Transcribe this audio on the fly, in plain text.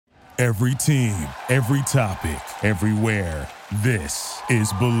Every team, every topic, everywhere. This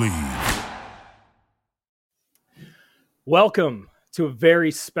is Believe. Welcome to a very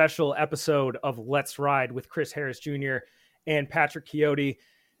special episode of Let's Ride with Chris Harris Jr. and Patrick Chiotti.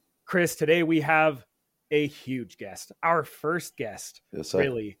 Chris, today we have a huge guest, our first guest,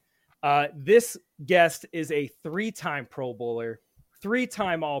 really. This guest is a three-time Pro Bowler,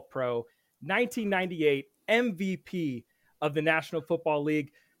 three-time All-Pro, 1998 MVP of the National Football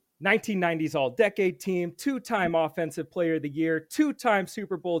League, 1990s All-Decade Team, two-time Offensive Player of the Year, two-time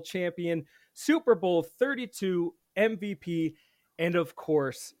Super Bowl champion, Super Bowl 32 MVP, and of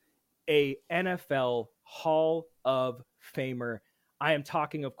course, a NFL Hall of Famer. I am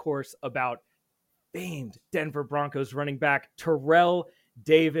talking, of course, about famed Denver Broncos running back Terrell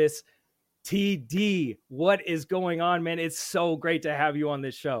Davis. TD, what is going on, man? It's so great to have you on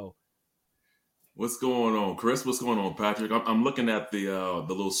this show. What's going on, Chris? What's going on, Patrick? I'm looking at the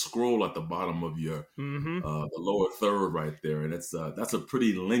little scroll at the bottom of your the lower third right there, and that's a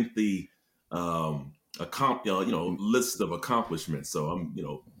pretty lengthy list of accomplishments. So I'm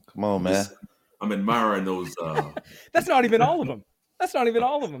come on, man. I'm admiring those. That's not even all of them. That's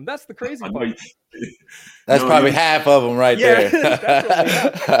the crazy part. That's probably half of them right there.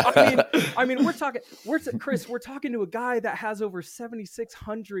 I mean, we're talking to a guy that has over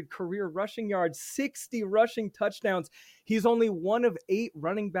 7,600 career rushing yards, 60 rushing touchdowns. He's only one of 8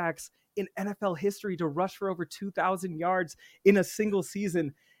 running backs in NFL history to rush for over 2,000 yards in a single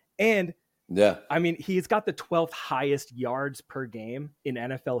season. And I mean, he's got the 12th highest yards per game in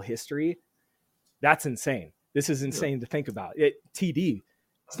NFL history. That's insane. This is insane to think about. TD.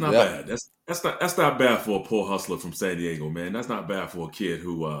 That's not bad. That's not bad for a poor hustler from San Diego, man. That's not bad for a kid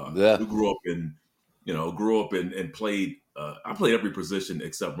who grew up and played. I played every position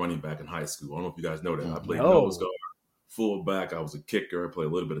except running back in high school. I don't know if you guys know that. I played nose guard, fullback. I was a kicker. I played a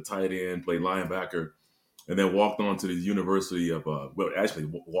little bit of tight end. Played linebacker, and then walked on to the University of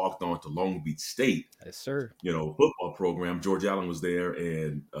walked on to Long Beach State. Yes, sir. Football program. George Allen was there,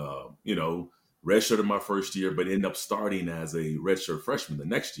 and redshirted my first year, but ended up starting as a redshirt freshman the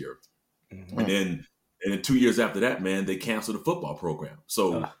next year. Mm-hmm. And then 2 years after that, man, they canceled the football program.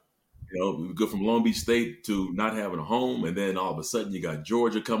 So, we go from Long Beach State to not having a home, and then all of a sudden you got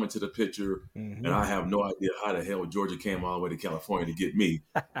Georgia coming to the picture, and I have no idea how the hell Georgia came all the way to California to get me,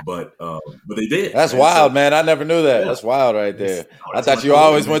 but they did. That's wild, man. I never knew that. Yeah. That's wild right there. I thought you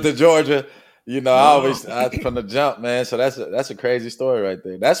always went to Georgia. I from the jump, man. So that's a crazy story right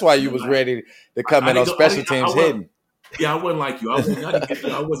there. That's why you was ready to come in on special teams hitting. Yeah, I wasn't like you. I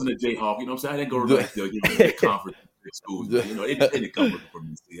wasn't a Jayhawk. You know what I'm saying? I didn't go to the conference schools. They didn't come for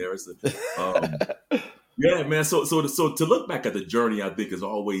me, Harrison. Yeah, man. So to look back at the journey, I think is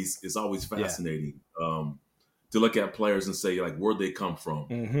always fascinating. To look at players and say like where'd they come from,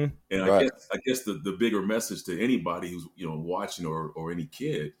 and I guess the bigger message to anybody who's watching or any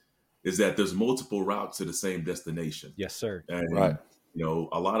kid is that there's multiple routes to the same destination. Yes, sir. And a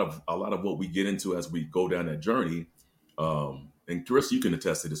lot of what we get into as we go down that journey, and Chris, you can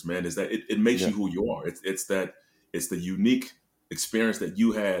attest to this, man, is that it makes you who you are. It's the unique experience that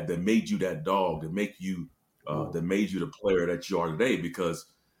you had that made you that dog, that made you the player that you are today. Because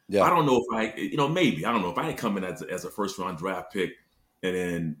I don't know if I had come in as a first round draft pick, and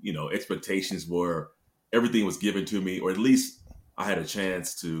then expectations were everything was given to me, or at least I had a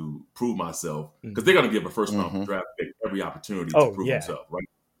chance to prove myself, because they're going to give a first round draft pick every opportunity to prove himself, right?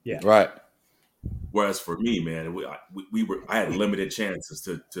 Yeah, right. Whereas for me, man, I had limited chances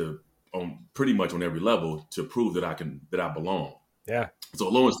to on pretty much on every level to prove that I belong. Yeah. So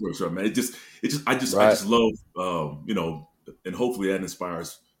long story short, man, I just love and hopefully that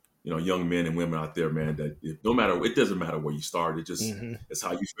inspires young men and women out there, man. That it doesn't matter where you start. It just it's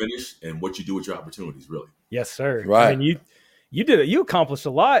how you finish and what you do with your opportunities, really. Yes, sir. Right. I mean, you accomplished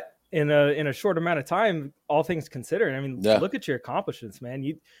a lot in a short amount of time, all things considered. I mean, look at your accomplishments, man.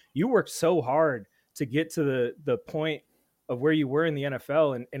 You worked so hard to get to the point of where you were in the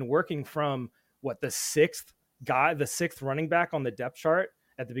NFL, and working from the sixth running back on the depth chart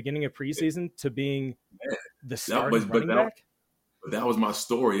at the beginning of preseason to being the starting running back. But that was my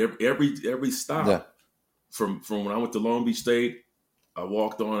story. Every stop from when I went to Long Beach State, I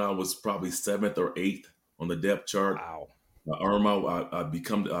walked on. I was probably 7th or 8th on the depth chart. Wow. I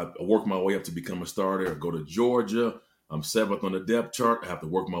work my way up to become a starter. I go to Georgia. I'm 7th on the depth chart. I have to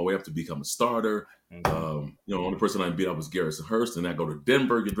work my way up to become a starter. Only person I beat up was Garrison Hurst, and I go to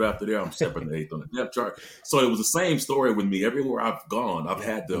Denver, get drafted there. I'm 7th and 8th on the depth chart. So it was the same story with me. Everywhere I've gone, I've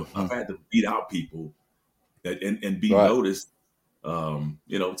had to beat out people and be noticed.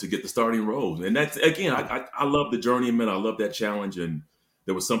 To get the starting roles. And that's, again, I love the journey, man. I love that challenge. And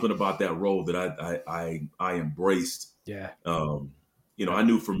there was something about that role that I embraced. Yeah. I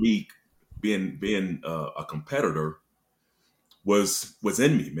knew for me being a competitor was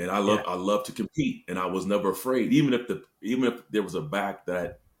in me, man. I love to compete, and I was never afraid, even if there was a back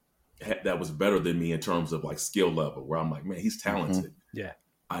that was better than me in terms of like skill level, where I'm like, man, he's talented. Yeah.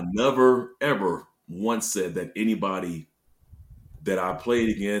 I never ever once said that anybody that I played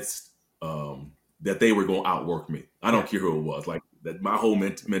against that they were going to outwork me. I don't care who it was. Like that, my whole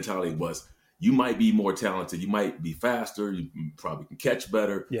mentality was, you might be more talented, you might be faster, you probably can catch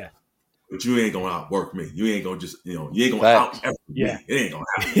better. Yeah. But you ain't gonna outwork me. You ain't gonna you ain't gonna out effort me. It ain't gonna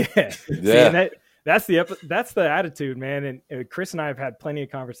happen. Yeah. See, that's the attitude, man. And Chris and I have had plenty of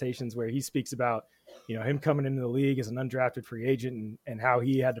conversations where he speaks about, him coming into the league as an undrafted free agent and how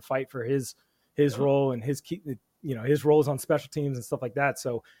he had to fight for his role and his roles on special teams and stuff like that.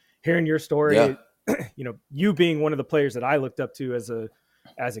 So hearing your story, you being one of the players that I looked up to as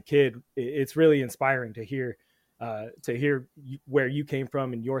a kid, it's really inspiring to hear where you came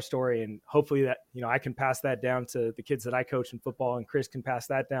from and your story. And hopefully that, I can pass that down to the kids that I coach in football, and Chris can pass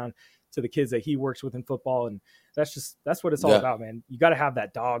that down to the kids that he works with in football. And that's what it's all about, man. You got to have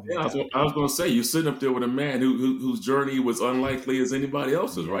that dog. Yeah, I was going to say, you're sitting up there with a man whose journey was unlikely as anybody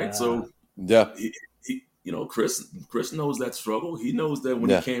else's, right? So Chris knows that struggle. He knows that when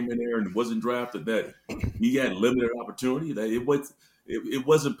he came in there and wasn't drafted, that he had limited opportunity, that it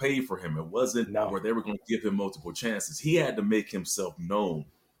wasn't paid for him. It wasn't where they were going to give him multiple chances. He had to make himself known.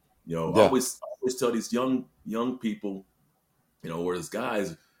 I always tell these young people, or these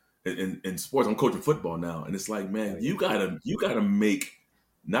guys in sports. I'm coaching football now, and it's like, man, you gotta make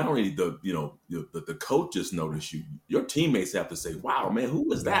not only the coaches notice you. Your teammates have to say, "Wow, man, who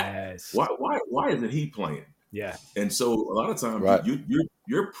was that? Yes. Why isn't he playing?" Yeah. And so a lot of times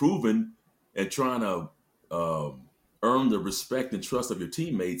you're proving and trying to earn the respect and trust of your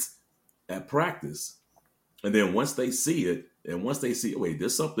teammates at practice. And then once they see it, wait,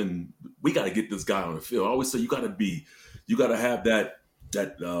 there's something, we got to get this guy on the field. I always say you got to have that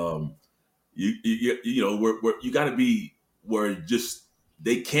where you got to be where just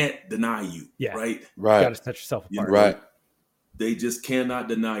they can't deny you. Yeah. Right. You got to set yourself apart. Right. They just cannot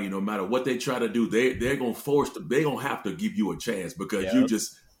deny you. No matter what they try to do, they're going to have to give you a chance because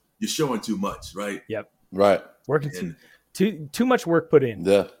you're showing too much. Right. Yep. Right. Working too much work put in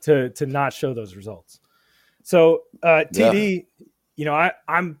to not show those results. So TD,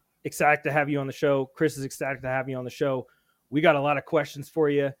 I'm excited to have you on the show. Chris is excited to have you on the show. We got a lot of questions for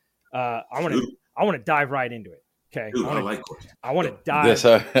you. I want to dive right into it. Okay. Dude, I like questions. I want to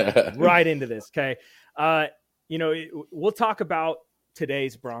dive right into this. Okay. We'll talk about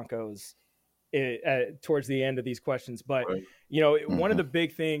today's Broncos towards the end of these questions, but one of the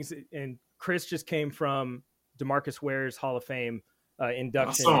big things, and Chris just came from DeMarcus Ware's Hall of Fame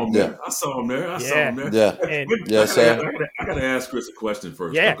induction. I saw him there. And I got to ask Chris a question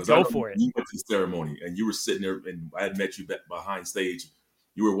first. Yeah, go for it. You went to the ceremony and you were sitting there, and I had met you behind stage.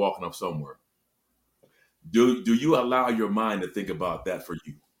 You were walking up somewhere. Do you allow your mind to think about that for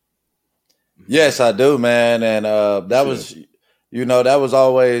you? Yes, I do, man. And that was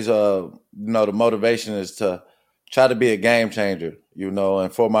always, the motivation is to try to be a game changer,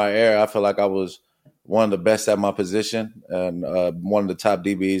 and for my era, I feel like I was one of the best at my position and one of the top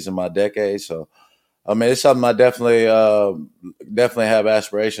DBs in my decade. So, I mean, it's something I definitely have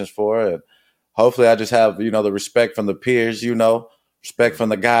aspirations for. And hopefully I just have, the respect from the peers, respect from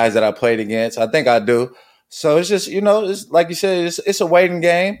the guys that I played against. I think I do. So it's just, it's like you said, it's a waiting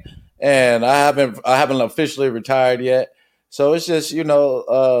game. And I haven't officially retired yet. So it's just,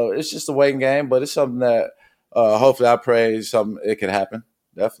 it's just a waiting game, but it's something that hopefully I pray it could happen.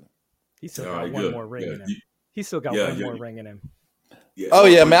 Definitely. He's still got one more ring in him. He's still got one more ring in him. Yeah. Oh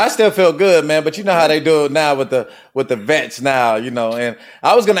yeah, man. I still feel good, man. But you know how they do it now with the vets now, And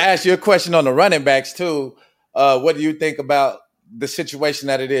I was gonna ask you a question on the running backs too. What do you think about the situation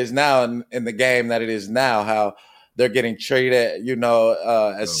that it is now in the game that it is now? How they're getting treated,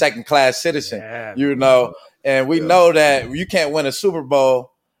 as second-class citizen, and we know that you can't win a Super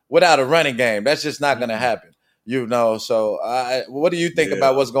Bowl without a running game. That's just not going to happen, So what do you think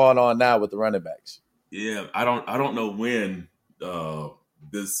about what's going on now with the running backs? Yeah, I don't know when the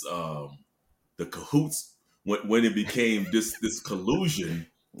cahoots, when it became this collusion.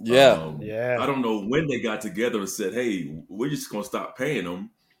 I don't know when they got together and said, hey, we're just going to stop paying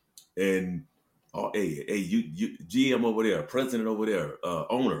them. And you GM over there, president over there,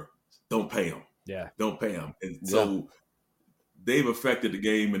 owner, don't pay them. Yeah. Don't pay them. And so they've affected the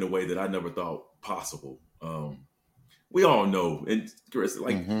game in a way that I never thought possible. we all know, and Chris,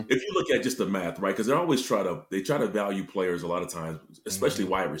 like if you look at just the math, right? Because they try to value players a lot of times, especially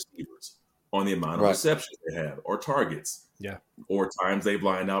wide receivers, on the amount of receptions they have or targets. Yeah. Or times they've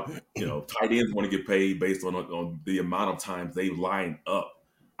lined up. Tight ends want to get paid based on the amount of times they line up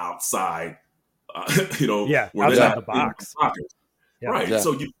outside. Where outside the box. Yeah. Right. Yeah.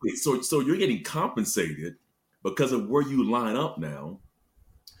 So you're getting compensated because of where you line up now.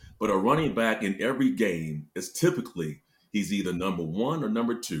 But a running back in every game is typically he's either number one or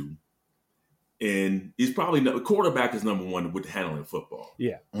number two. And he's probably quarterback is number one with handling football.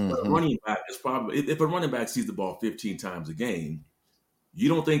 Yeah. But a running back is probably, if a running back sees the ball 15 times a game, you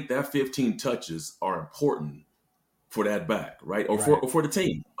don't think that 15 touches are important for that back, right? Or for the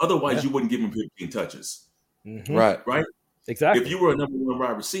team. Otherwise, you wouldn't give him 15 touches. Right. Right? Exactly. If you were a number one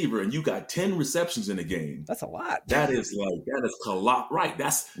wide receiver and you got 10 receptions in a game, that's a lot. That is a lot. Right.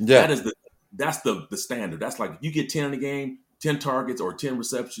 That's the standard. That's like if you get 10 in a game, 10 targets or 10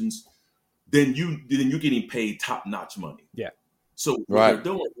 receptions, then you're getting paid top-notch money. Yeah. So what they're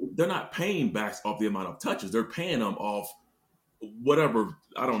doing, they're not paying backs off the amount of touches. They're paying them off whatever,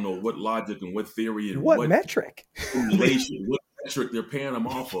 I don't know what logic and what theory and what metric. Relation, what metric they're paying them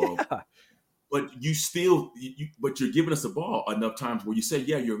off of. But you still, but you're giving us the ball enough times where you say,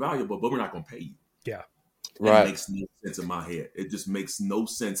 yeah, you're valuable, but we're not going to pay you. Yeah. That makes no sense in my head. It just makes no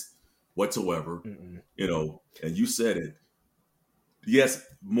sense whatsoever. And you said it. Yes,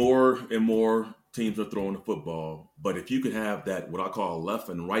 more and more teams are throwing the football, but if you could have that, what I call a left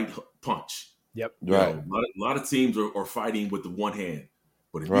and right punch. Yep. Right. A lot of teams are fighting with the one hand,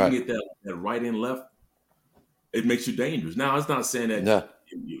 but if you can get that right and left, it makes you dangerous. Now, it's not saying that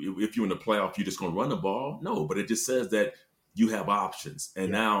if you're in the playoff, you're just going to run the ball. No, but it just says that you have options,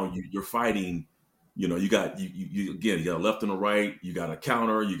 and now you're fighting. You got you got a left and a right. You got a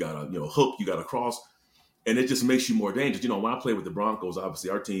counter. You got a hook. You got a cross. And it just makes you more dangerous. When I played with the Broncos,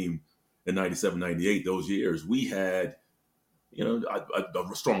 obviously our team in 97, 98, those years, we had,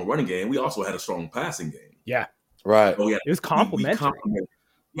 a strong running game. We also had a strong passing game. Yeah. Right. It was complementary.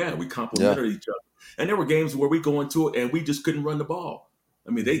 We complemented each other. And there were games where we go into it and we just couldn't run the ball. I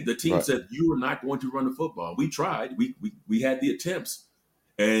mean, the team said, you are not going to run the football. We tried. We had the attempts.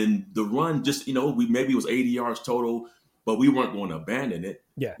 And the run just, maybe it was 80 yards total, but we weren't going to abandon it.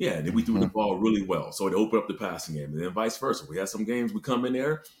 Yeah. Yeah. And then we threw the ball really well. So it opened up the passing game. And then vice versa. We had some games we come in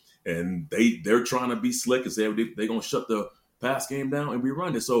there and they're trying to be slick and say they're going to shut the pass game down and we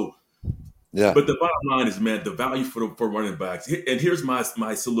run it. So, but the bottom line is, man, the value for running backs. And here's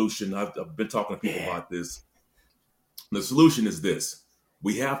my solution. I've been talking to people about this. The solution is this.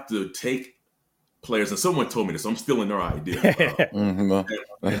 We have to take players, and someone told me this, so I'm stealing their idea. My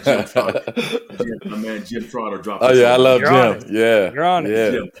man Jim Trotter dropped. Oh yeah, I love Jim. Honest. Yeah, you're on it. Yeah.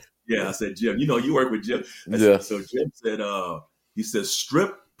 Jim. Yeah, I said Jim. You work with Jim. So Jim said, he says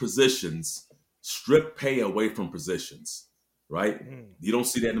strip pay away from positions. Right? You don't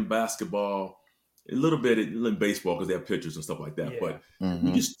see that in basketball. A little bit in baseball because they have pitchers and stuff like that. Yeah. But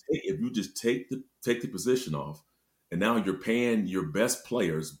if you just take the position off. And now you're paying your best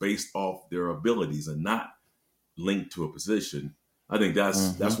players based off their abilities and not linked to a position. I think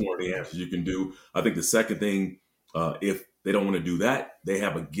that's one of the answers you can do. I think the second thing, if they don't want to do that, they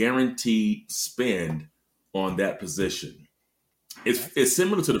have a guaranteed spend on that position. It's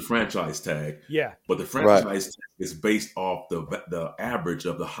similar to the franchise tag. Yeah. But the franchise tag is based off the average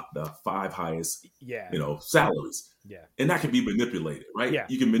of the five highest salaries. Yeah. And that can be manipulated, right? Yeah.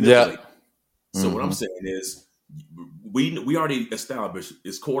 You can manipulate. Yeah. So what I'm saying is, we already established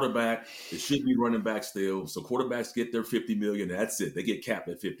it's quarterback. It should be running back still. So quarterbacks get their $50 million. That's it. They get capped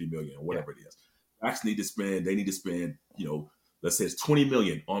at $50 million or whatever it is. Backs need to spend. They need to spend. Let's say it's $20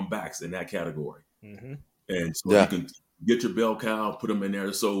 million on backs in that category. And so you can get your bell cow, put them in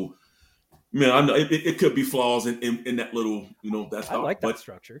there. So, man, I know it could be flaws in that little. That's I like that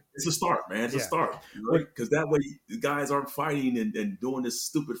structure. It's a start, man. It's a start, right? Because that way the guys aren't fighting and doing this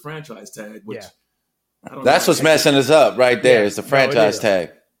stupid franchise tag, which. That's what's messing us up right there. It's the franchise tag.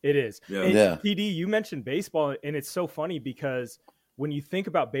 It is. Yeah. PD, you mentioned baseball, and it's so funny because when you think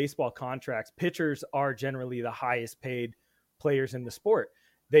about baseball contracts, pitchers are generally the highest paid players in the sport.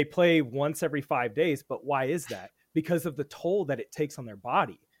 They play once every 5 days, but why is that? Because of the toll that it takes on their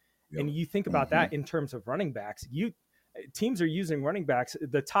body. Yep. And you think about that in terms of running backs. Teams are using running backs.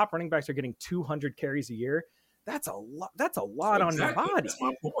 The top running backs are getting 200 carries a year. That's a lot on your body. That's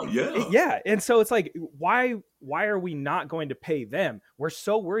my point. Yeah. Yeah. And so it's like, why are we not going to pay them? We're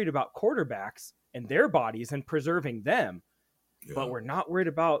so worried about quarterbacks and their bodies and preserving them, but we're not worried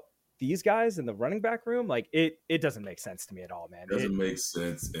about these guys in the running back room. Like it doesn't make sense to me at all, man. It doesn't make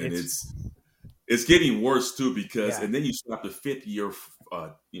sense. And it's getting worse too because, Yeah. and then you slap the fifth year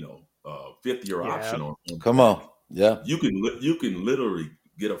option on. Come on, yeah. You can literally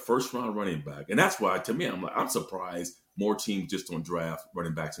get a first round running back, and that's why to me I'm surprised more teams just don't draft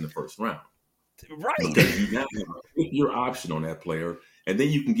running backs in the first round, Right? Because you now have a fifth year option on that player, and then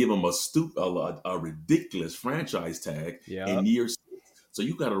you can give him a ridiculous franchise tag in year 6. So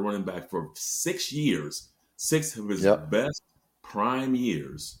you got a running back for 6 years, 6 of his best prime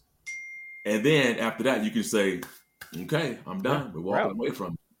years. And then after that, you can say, okay, I'm done. We're walking away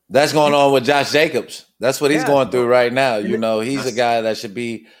from it. That's going on with Josh Jacobs. That's what he's going through right now. You know, he's a guy that should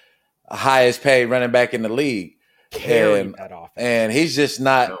be highest paid running back in the league. And he's just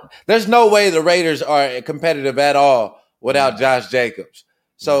not – there's no way the Raiders are competitive at all without Josh Jacobs.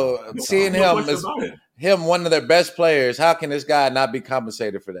 So seeing him as one of their best players, how can this guy not be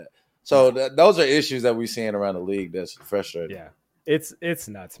compensated for that? So those are issues that we're seeing around the league that's frustrating. Yeah, it's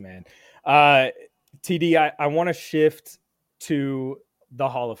nuts, man. TD, I want to shift to the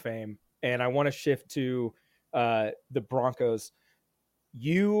Hall of Fame, and I want to shift to the Broncos.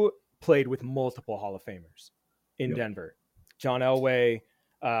 You played with multiple Hall of Famers in Denver. John Elway,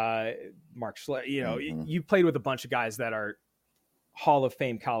 Mark Schlechter, you played with a bunch of guys that are Hall of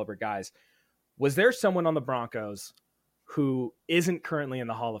Fame caliber guys. Was there someone on the Broncos who isn't currently in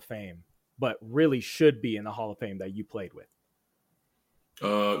the Hall of Fame, but really should be in the Hall of Fame that you played with?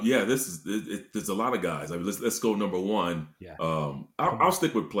 There's a lot of guys. I mean, let's go number one. I'll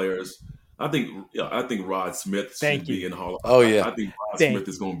stick with players. I think Rod Smith should be in the Hall of Fame. I think Rod Smith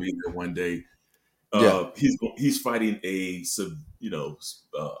is going to be there one day. He's fighting a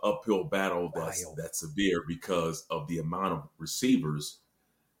uphill battle that's severe because of the amount of receivers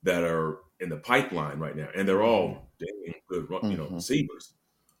that are in the pipeline right now, and they're all damn good, receivers.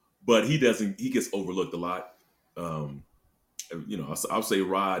 But he gets overlooked a lot. I'll say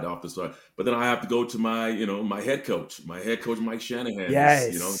Rod off the start, but then I have to go to my head coach Mike Shanahan.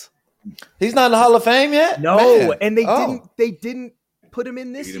 Yes, he's not in the Hall of Fame yet. No, man. And they didn't put him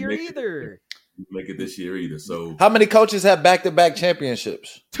in this year either. Make it this year either. So how many coaches have back-to-back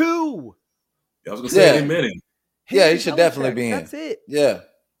championships? 2. I was gonna say many. Yeah, he should definitely be in. That's it. Yeah,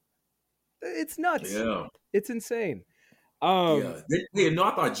 it's nuts. Yeah, it's insane. I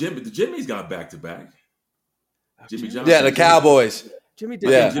thought Jimmy's got back-to-back. Jimmy Johnson. Yeah, the Cowboys. Jimmy did.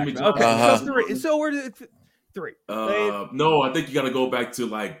 Yeah. Jimmy Johnson. Okay, so we're 3. No, I think you got to go back to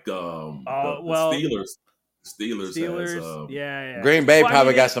the Steelers. Yeah. Green Bay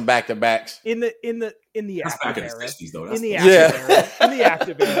probably got some back-to-backs in the that's active back in era. the 60s though. In the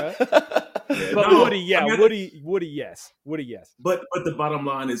active era. But Woody, yes. But the bottom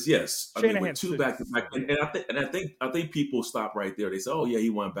line is yes. I mean, with 2 back-to-back, and I think people stop right there. They say, "Oh yeah,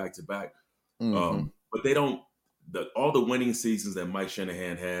 he won back-to-back," but they don't. All the winning seasons that Mike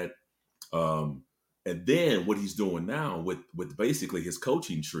Shanahan had, and then what he's doing now with basically his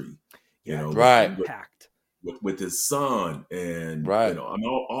coaching tree, packed with his son, and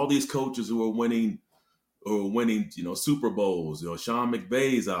all these coaches who are winning, Super Bowls. Sean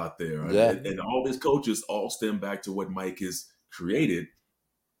McVay's out there, and all these coaches all stem back to what Mike has created.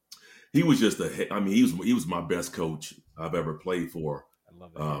 He was just he was my best coach I've ever played for.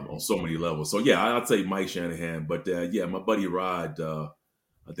 On so many levels. So I'd say Mike Shanahan, but my buddy Rod, I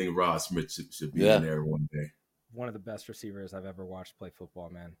think Rod Smith should be in there one day. One of the best receivers I've ever watched play football,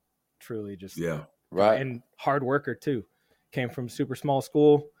 man. Truly just and hard worker too. Came from super small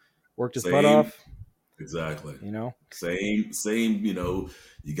school, worked his butt off. Exactly. Same,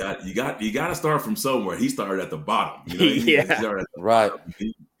 you got to start from somewhere. He started at the bottom. He started at the bottom.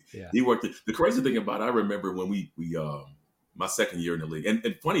 He worked the crazy thing about it, I remember when we my second year in the league. And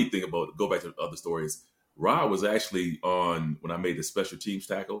funny thing go back to other stories, Rod was actually on when I made the special teams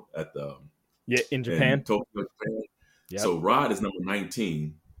tackle at the in Japan. Tokyo, Japan. Yep. So Rod is number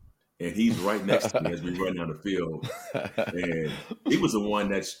 19, and he's right next to me as we run down the field. And he was the one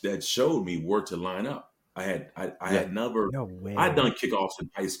that showed me where to line up. I had never I'd done kickoffs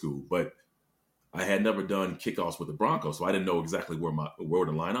in high school, but I had never done kickoffs with the Broncos, so I didn't know exactly where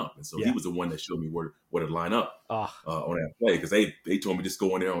to line up. And so he was the one that showed me where to line up on that play, because they told me just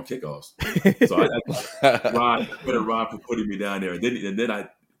go in there on kickoffs. So Rod for putting me down there, and then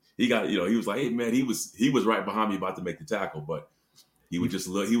he got he was like, hey man, he was right behind me about to make the tackle, but he was just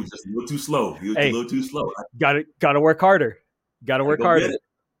a little too slow. He was a little too slow. Got to work harder. Got to work harder.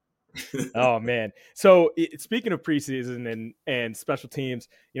 Oh man! So speaking of preseason and special teams,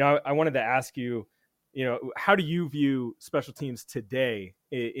 I wanted to ask you, how do you view special teams today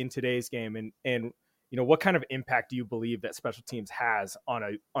in today's game, and what kind of impact do you believe that special teams has on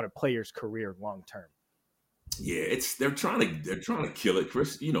a player's career long term? Yeah, they're trying to kill it,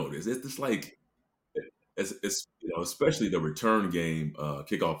 Chris. This. It's just like it's especially the return game,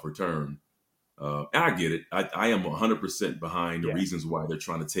 kickoff return. And I get it. I am 100% behind the reasons why they're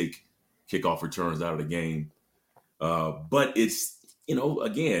trying to take kickoff returns out of the game. But it's,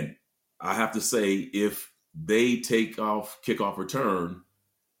 again, I have to say, if they take off kickoff return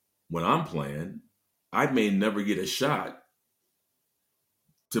when I'm playing, I may never get a shot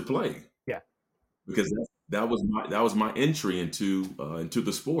to play. Yeah. Because that was my entry into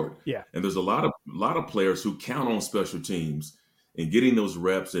the sport. Yeah. And there's a lot of players who count on special teams and getting those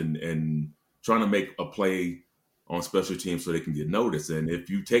reps and trying to make a play on special teams so they can get noticed. And if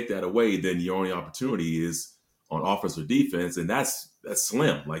you take that away, then your only opportunity is on offense or defense, and that's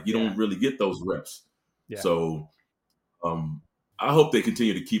slim. Like, you don't really get those reps. Yeah. So I hope they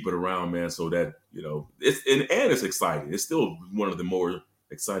continue to keep it around, man, so that, it's exciting. It's still one of the more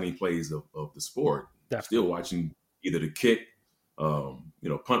exciting plays of the sport. Definitely. Still watching either the kick,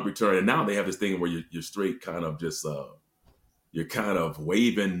 punt return, and now they have this thing where you're straight kind of just you're kind of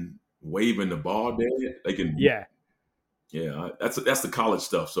waving the ball there. They can, that's the college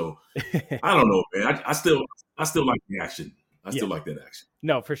stuff. So I don't know, man. I still like the action. I still like that action.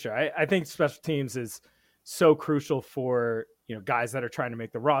 No, for sure. I think special teams is so crucial for guys that are trying to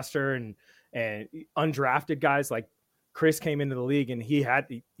make the roster and undrafted guys. Like Chris came into the league and he had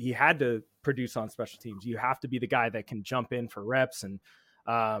to produce on special teams. You have to be the guy that can jump in for reps. And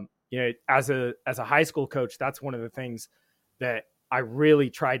as a high school coach, that's one of the things that I really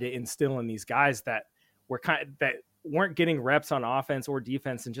tried to instill in these guys that weren't getting reps on offense or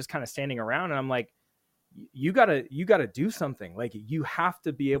defense and just kind of standing around. And I'm like, you gotta do something. Like, you have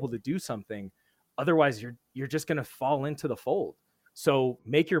to be able to do something. Otherwise you're just going to fall into the fold. So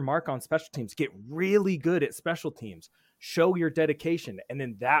make your mark on special teams, get really good at special teams, show your dedication, and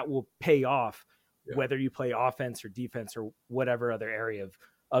then that will pay off whether you play offense or defense or whatever other area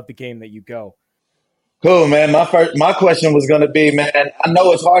of the game that you go. Cool, man. My question was going to be, man, I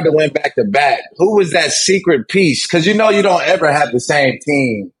know it's hard to win back to back. Who was that secret piece? Because you don't ever have the same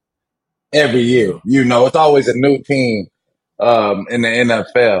team every year. It's always a new team in the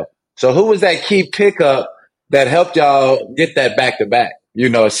NFL. So who was that key pickup that helped y'all get that back to back?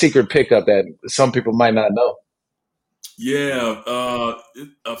 A secret pickup that some people might not know. Yeah,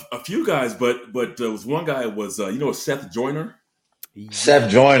 a few guys, but there was one guy was Seth Joyner.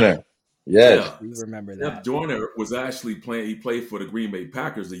 Seth Joyner. Yes. Yeah, we remember that. Seth Joyner was actually playing. He played for the Green Bay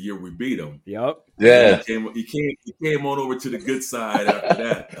Packers the year we beat them. Yep. Yeah. He came on over to the good side after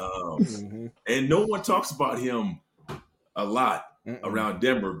that. And no one talks about him a lot around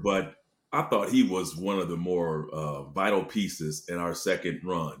Denver, but I thought he was one of the more vital pieces in our second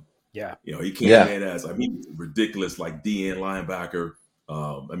run. Yeah. He came in as, ridiculous, like DN linebacker.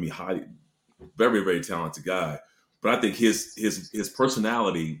 Highly, very, very talented guy. But I think his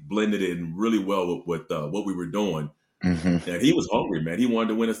personality blended in really well with what we were doing. And he was hungry, man. He wanted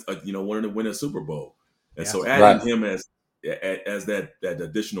to win a Super Bowl. And so adding him as that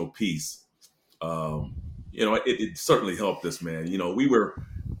additional piece, it certainly helped us, man. We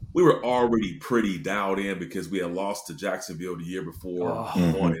were already pretty dialed in because we had lost to Jacksonville the year before.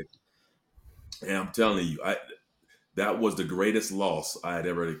 Won it. And I'm telling you, that was the greatest loss I had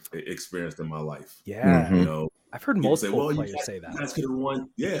ever experienced in my life. Yeah. I've heard multiple players say that. You guys could have won.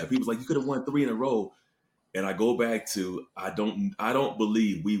 Yeah, people's like, you could have won 3 in a row. And I go back to, I don't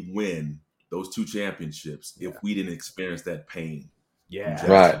believe we win those 2 championships if we didn't experience that pain. Yeah.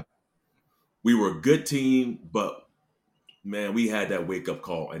 Right. We were a good team, but man, we had that wake up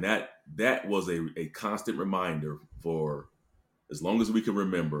call. And that was a constant reminder for as long as we can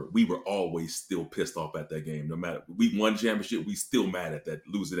remember. We were always still pissed off at that game. No matter, we won championship, we still mad at that,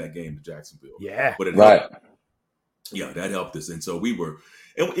 losing that game to Jacksonville. Yeah. But that helped us. And so we were,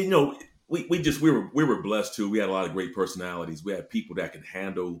 and we were blessed too. We had a lot of great personalities. We had people that could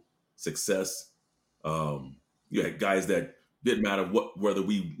handle success. You had guys that didn't matter whether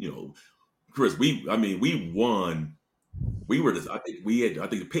we, Chris, we won. I think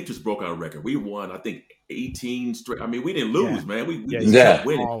the Patriots broke our record. We won, I think, 18 straight. We didn't lose, man. We just kept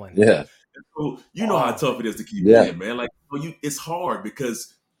winning. Yeah. So how tough it is to keep winning, man. Like, it's hard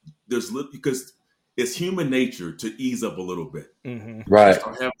because it's human nature to ease up a little bit. Right.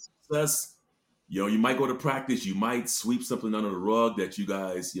 Start having success. You might go to practice. You might sweep something under the rug that you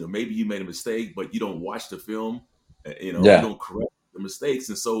guys, maybe you made a mistake, but you don't watch the film. You don't correct the mistakes,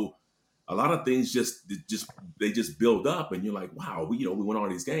 and so a lot of things just build up, and you're like, wow, we won all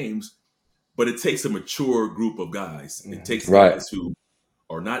these games. But it takes a mature group of guys. It takes guys who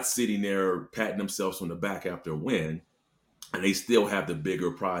are not sitting there patting themselves on the back after a win, and they still have the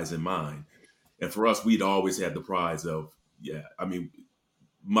bigger prize in mind. And for us, we'd always had the prize of,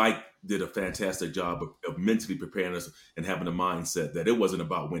 Mike did a fantastic job of mentally preparing us and having a mindset that it wasn't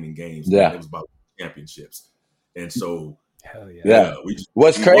about winning games. Yeah. Man. It was about championships. And so, Hell yeah. Yeah.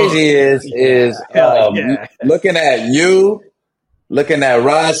 What's we crazy won. looking at you, looking at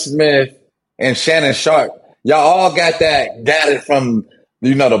Rod Smith and Shannon Sharp, y'all all got it from,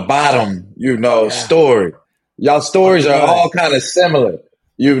 the bottom, story. Y'all stories are all kind of similar,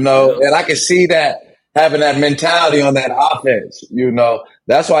 and I can see that having that mentality on that offense,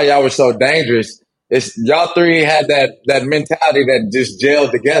 that's why y'all were so dangerous. It's y'all three had that mentality that just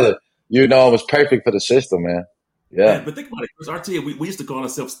gelled together, it was perfect for the system, man. Yeah. Man, but think about it, Chris. Our team, we used to call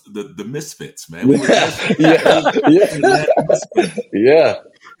ourselves the misfits, man. We were misfits. Yeah.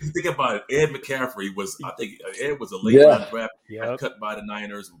 Think about it. Ed McCaffrey was, I think, Ed was a late round draft, cut by the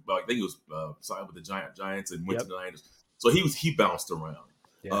Niners. I think he was signed with the Giants and went to the Niners. So he bounced around.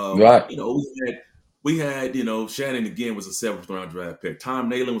 Yeah. Right. We had Shannon again was a 7th round draft pick.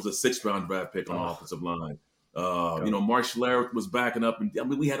 Tom Nalen was a 6th round draft pick on the offensive line. Mark Schlereth was backing up,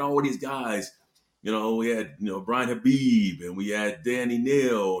 and we had all these guys. We had Brian Habib, and we had Danny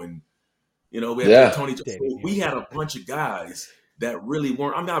Neal, and we had Tony. So we had a bunch of guys that really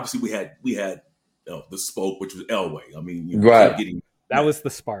weren't. I mean, obviously we had the spoke, which was Elway. I mean, that was the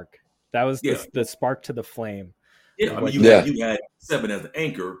spark. That was the spark to the flame. Yeah, I mean, you had 7 as the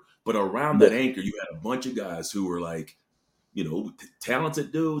anchor, but around that anchor, you had a bunch of guys who were like,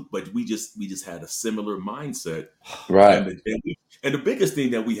 talented dudes, but we just had a similar mindset, right? And the biggest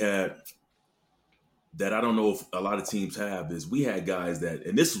thing that we had that I don't know if a lot of teams have is we had guys that,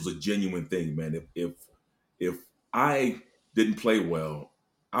 and this was a genuine thing, man. If I didn't play well,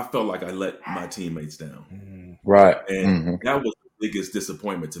 I felt like I let my teammates down, right? And that was the biggest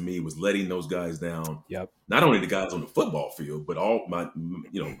disappointment to me, was letting those guys down. Yep. Not only the guys on the football field, but all my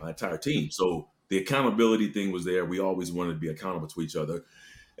entire team. So the accountability thing was there. We always wanted to be accountable to each other.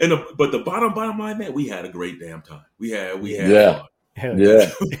 But the bottom line, man, we had a great damn time. We had fun.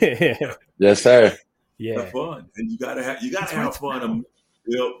 Yeah. Yes, sir. Yeah, have fun, and you gotta have fun.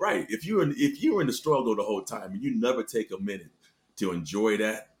 Right? If you're in the struggle the whole time and you never take a minute to enjoy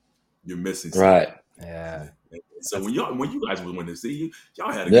that, you're missing something. Right? Yeah. So when you guys were winning,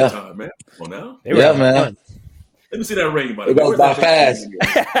 y'all had a good time, man. Come on now, man. Let me see that ring, buddy. It goes by fast.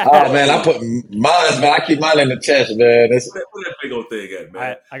 Oh man, I put mine, man. I keep mine in the chest, man. Where that big old thing at,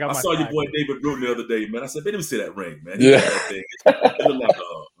 man? I saw your boy David Bruton the other day, man. I said, let me see that ring, man. He got that thing. It looked like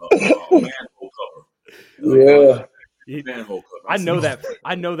a manhole cover. Manhole cover.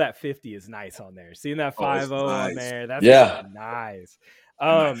 I know that 50 is nice on there. Seeing that 5-0 on there, that's nice.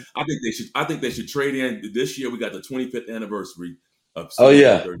 I think they should trade in. This year we got the 25th anniversary of.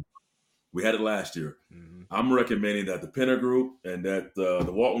 We had it last year. Mm-hmm. I'm recommending that the Penner Group and that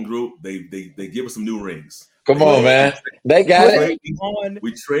the Walton Group they give us some new rings. Come on, man. They got it.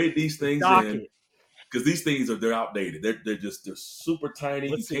 We trade these things in because these things they're outdated. They're super tiny.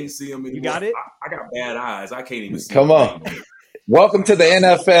 You can't see them anymore. You got it? I got bad eyes. I can't even see. Come on. Welcome to the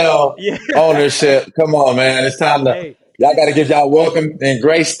NFL ownership. Come on, man. It's time to. Y'all got to give y'all welcome and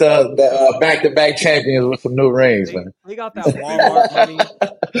grace the back-to-back champions with some new rings, man. They got that Walmart money.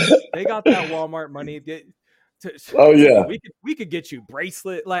 They got that Walmart money. We could get you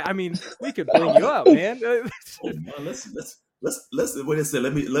bracelet. We could bring you up, man. Let's what it said.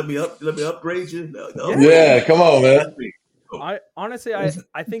 Let me upgrade you. Come on, man. I honestly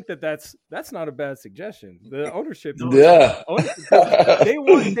think that's not a bad suggestion. The ownership, they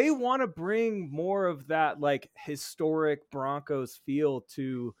want to bring more of that historic Broncos feel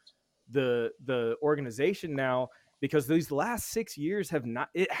to the organization now, because these last 6 years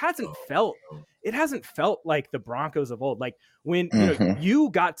hasn't felt like the Broncos of old. Like when you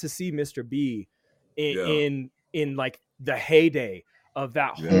got to see Mr. B in the heyday of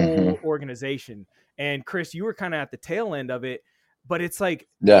that whole organization. And Chris, you were kind of at the tail end of it, but it's that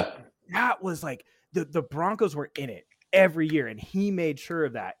was the Broncos were in it every year, and he made sure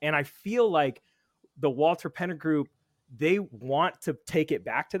of that. And I feel like the Walter Penner Group, they want to take it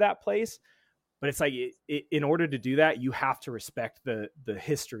back to that place, but it's in order to do that, you have to respect the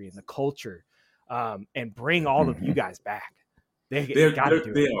history and the culture, and bring all of you guys back. They got to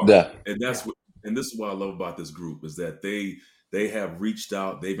do it. Yeah. And that's what, and this is what I love about this group, is that they have reached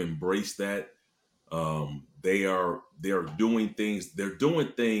out, they've embraced that. They are doing things. They're doing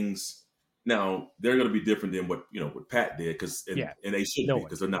things now. They're going to be different than what Pat did, and they should be,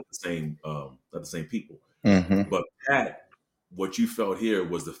 because they're not the same people. Mm-hmm. But Pat, what you felt here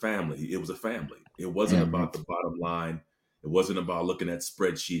was the family. It was a family. It wasn't about the bottom line. It wasn't about looking at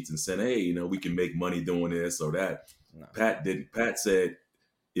spreadsheets and saying, hey, we can make money doing this or that. No. Pat said,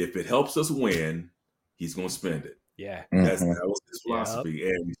 if it helps us win, he's going to spend it. Yeah. That was his philosophy.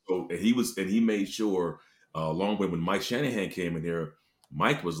 And so he made sure, along with when Mike Shanahan came in there,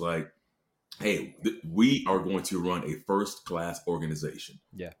 Mike was like, hey, we are going to run a first class organization.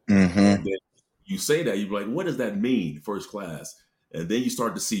 Yeah. And then you say that, you're like, what does that mean, first class? And then you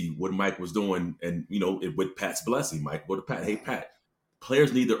start to see what Mike was doing. And, with Pat's blessing, Mike, go to Pat, hey, Pat,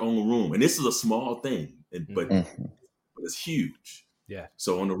 players need their own room. And this is a small thing, but it's huge. Yeah.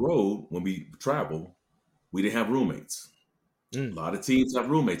 So on the road, when we travel, we didn't have roommates. A lot of teams have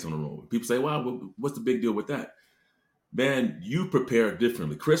roommates on the road. People say, well, what's the big deal with that? Man, you prepare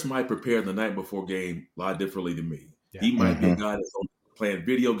differently. Chris might prepare the night before game a lot differently than me. Yeah. He might be a guy that's playing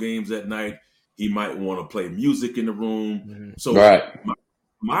video games at night. He might want to play music in the room. So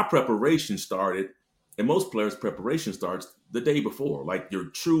my preparation started, and most players' preparation starts the day before, like your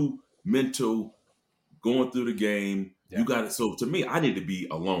true mental going through the game. Yeah. You got it. So to me, I need to be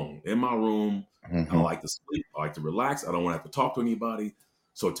alone in my room. I don't like to sleep. I like to relax. I don't want to have to talk to anybody.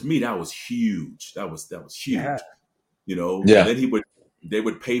 So to me, that was huge. That was huge. Yeah. And then they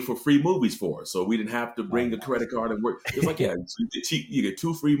would pay for free movies for us. So we didn't have to bring a credit card and work. It's like, you get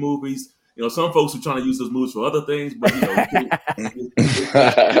 2 free movies. Some folks are trying to use those movies for other things, but you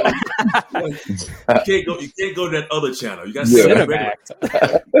can't go to that other channel. You got to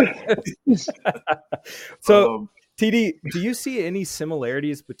So TD, do you see any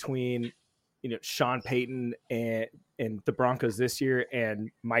similarities between Sean Payton and the Broncos this year and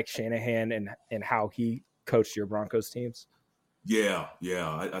Mike Shanahan and how he coached your Broncos teams? Yeah.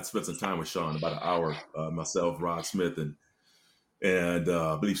 I spent some time with Sean, about an hour, myself, Rod Smith, and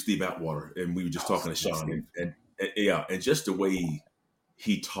I believe Steve Atwater, and we were just talking to Sean, and just the way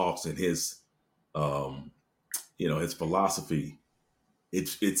he talks and his, his philosophy,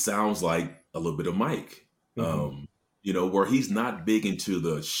 it sounds like a little bit of Mike, where he's not big into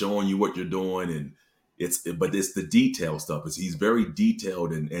the showing you what you're doing, and but it's the detail stuff. He's very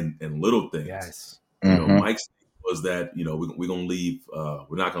detailed and little things. Yes. Mike's was that we're gonna leave.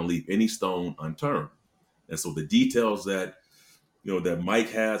 We're not gonna leave any stone unturned, and so the details that that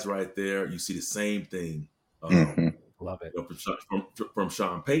Mike has right there, you see the same thing. Love it from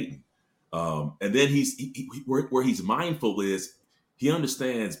Sean Payton, and then where he's mindful is he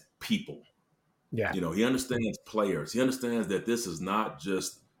understands people. Yeah, he understands players. He understands that this is not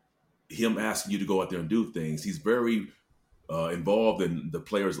just him asking you to go out there and do things. He's very involved in the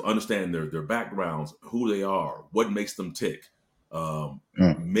players, understanding their backgrounds, who they are, what makes them tick,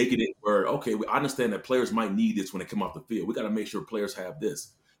 making it where, okay, I understand that players might need this when they come off the field. We got to make sure players have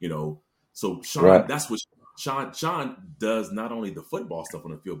this, So Sean, that's what Sean does, not only the football stuff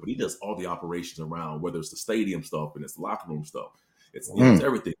on the field, but he does all the operations around, whether it's the stadium stuff and it's the locker room stuff. It's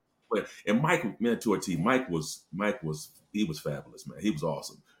everything. And Mike, man, to a T, Mike was fabulous, man. He was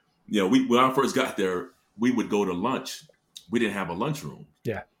awesome. When I first got there, we would go to lunch. We didn't have a lunchroom.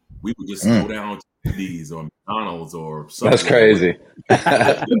 Yeah. We would just go down to Wendy's or McDonald's or something. That's crazy.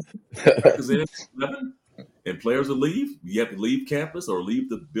 And players would leave. You have to leave campus or leave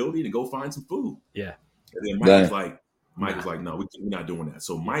the building and go find some food. Yeah. And then Mike was like, no, we're not doing that.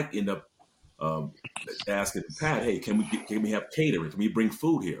 So Mike ended up asking Pat, hey, can we have catering? Can we bring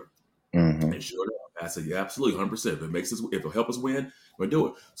food here? And sure enough, I said, yeah, absolutely, 100%. If it'll help us win, we'll do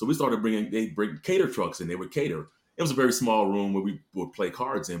it. So we started they bring cater trucks and they would cater. It was a very small room where we would play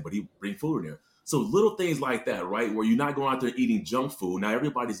cards in, but he would bring food in there. So little things like that, right? Where you're not going out there eating junk food. Now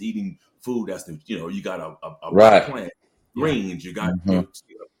everybody's eating food that's you got a plant, greens, you got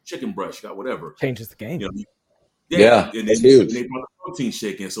chicken breast, you got whatever. Changes the game. And it's huge. They brought a protein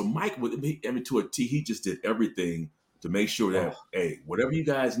shake in. So Mike, to a T, he just did everything to make sure that, hey, whatever you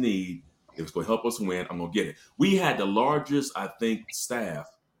guys need, if it's going to help us win, I'm going to get it. We had the largest, I think, staff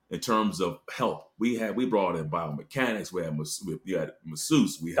in terms of help. We brought in biomechanics. We had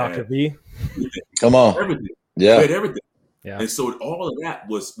masseuse. We had Dr. V. Come on, everything. Yeah, we had everything. Yeah. And so all of that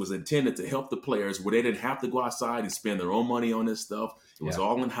was intended to help the players where they didn't have to go outside and spend their own money on this stuff. It was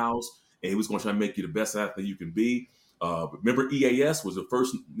all in house, and he was going to try to make you the best athlete you can be. Remember, EAS was the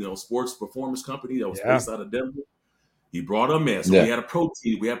first sports performance company that was based out of Denver. He brought them in. So we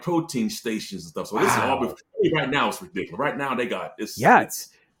had protein stations and stuff. So this is all right now. It's ridiculous. Right now they got this. Yeah, it's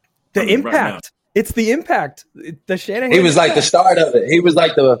the impact. Right, it's the impact. The Shanahan. He was like the start of it. He was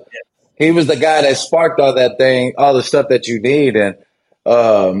like he was the guy that sparked all that thing, all the stuff that you need, and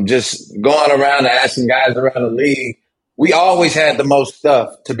just going around and asking guys around the league. We always had the most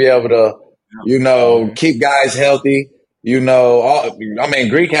stuff to be able to, keep guys healthy.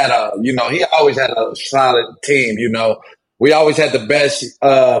 Greek had he always had a solid team. We always had the best. We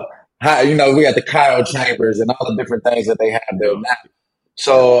had the cryo chambers and all the different things that they have there now.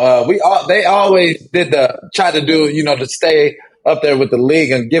 So they always try to do, to stay up there with the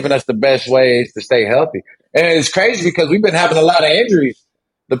league and giving us the best ways to stay healthy. And it's crazy because we've been having a lot of injuries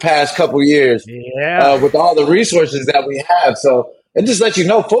the past couple of years with all the resources that we have. So it just lets you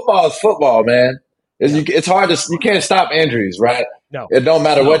know football is football, man. It's hard you can't stop injuries, right? No, it don't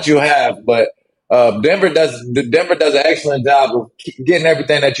matter what you have, but Denver does an excellent job of getting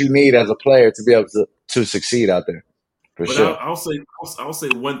everything that you need as a player to be able to succeed out there. For But sure. I'll say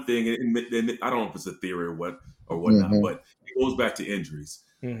one thing, and I don't know if it's a theory or whatnot, but it goes back to injuries,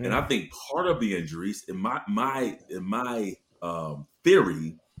 and I think part of the injuries, in my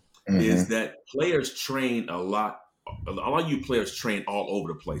theory, is that players train a lot. A lot of you players train all over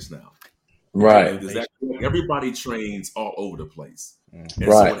the place now. Right. Everybody trains all over the place. And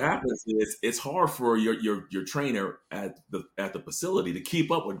right. So what happens is it's hard for your trainer at the facility to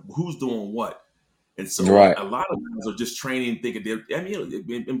keep up with who's doing what. And so a lot of guys are just training, thinking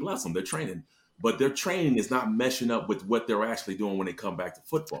and bless them, they're training, but their training is not meshing up with what they're actually doing when they come back to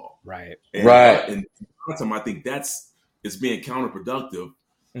football. Right. And I think it's being counterproductive.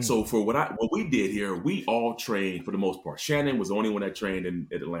 So for what we did here, we all trained for the most part. Shannon was the only one that trained in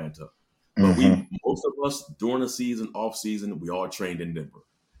Atlanta. But most of us during the season, off season, we all trained in Denver.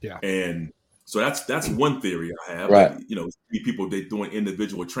 Yeah. And so that's one theory I have. Right. People they doing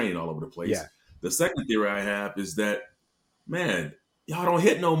individual training all over the place. Yeah. The second theory I have is that, man, y'all don't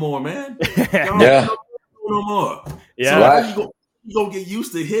hit no more, man. Yeah. No more. Yeah. So how you gonna get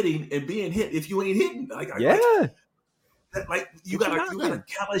used to hitting and being hit if you ain't hitting? You gotta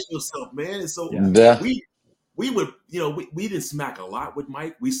callous yourself, man. And so we would, we didn't smack a lot with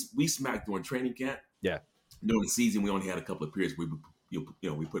Mike. We smacked during training camp. Yeah. During the season, we only had a couple of periods where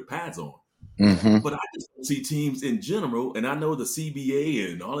we put pads on. But I just don't see teams in general, and I know the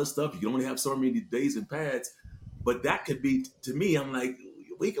CBA and all this stuff, you can only have so many days in pads, but that could be, to me, I'm like,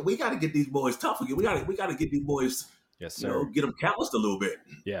 we got to get these boys tough again. We got to get these boys, yes, sir. Get them calloused a little bit.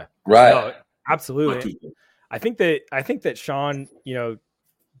 Yeah. Right. No, absolutely. I think that Sean,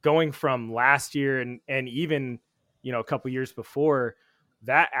 going from last year and even, a couple years before,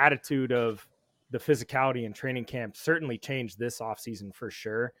 that attitude of the physicality in training camp certainly changed this offseason for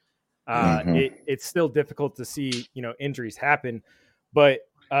sure. It's still difficult to see, injuries happen, but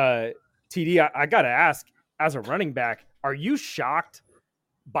TD, I got to ask, as a running back, are you shocked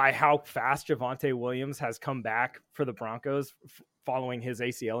by how fast Javonte Williams has come back for the Broncos following his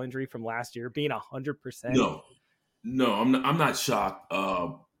ACL injury from last year, being 100%? No, I'm not shocked.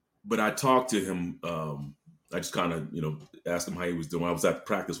 But I talked to him. I just kind of, asked him how he was doing. I was at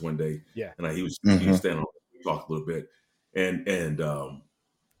practice one day, and he was standing on, talked a little bit, and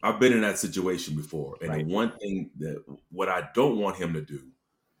I've been in that situation before. And the one thing what I don't want him to do,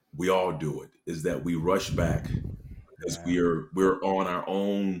 we all do it, is that we rush back because we're on our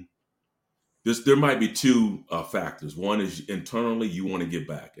own. There might be two factors. One is internally, you want to get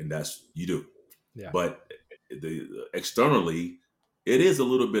back, and that's you do. Yeah. But externally, it is a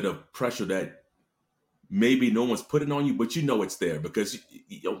little bit of pressure that maybe no one's putting on you, but it's there because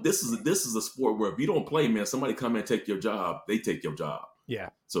this is a sport where if you don't play, man, somebody come and take your job, they take your job. Yeah.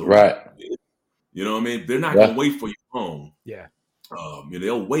 So you know what I mean? They're not gonna wait for you home. Yeah.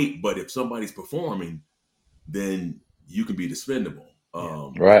 They'll wait, but if somebody's performing, then you can be expendable.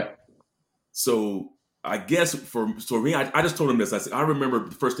 Right. So I guess for me, I just told him this. I said, I remember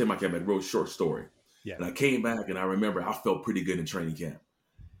the first time I came back, wrote a short story. Yeah. And I came back and I remember I felt pretty good in training camp.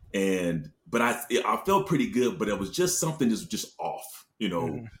 But I felt pretty good, but it was just something that's just off.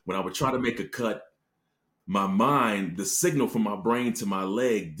 When I would try to make a cut, my mind, the signal from my brain to my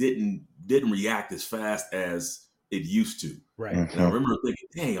leg didn't react as fast as it used to. Right. And I remember thinking,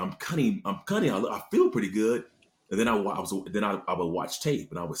 dang, I'm cutting. I feel pretty good. And then I would watch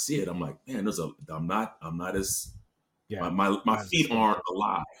tape and I would see it. I'm like, man, I'm not as my feet aren't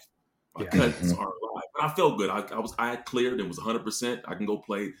alive. My cuts aren't alive. But I felt good. I had cleared. It was 100%. I can go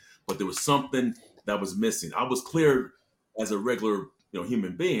play. But there was something that was missing. I was cleared as a regular,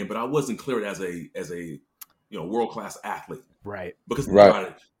 human being, but I wasn't cleared as a world-class athlete. Right. Because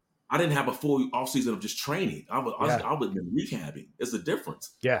I didn't have a full offseason of just training. I was been rehabbing. It's a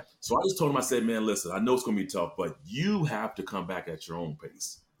difference. Yeah. So I just told him, I said, man, listen, I know it's going to be tough, but you have to come back at your own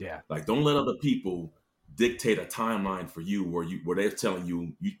pace. Yeah. Like, don't let other people dictate a timeline for you where they're telling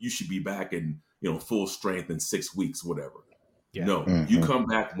you should be back in, full strength in 6 weeks, whatever. Yeah. No, you come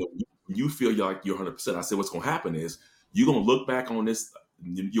back when you feel like you're 100%. I said, what's going to happen is you're going to look back on this.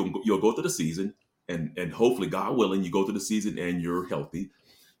 You'll go through the season and hopefully, God willing, you go through the season and you're healthy.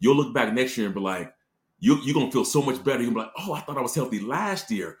 You'll look back next year and be like, you're going to feel so much better. You'll be like, oh, I thought I was healthy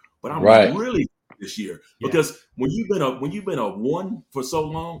last year, but I'm really this year. Because when you've been a 1 for so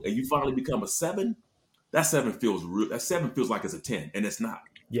long and you finally become a 7, that 7 feels real. That 7 feels like it's a 10, and it's not.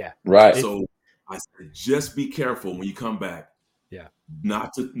 Yeah. Right. So I said, just be careful when you come back. Yeah.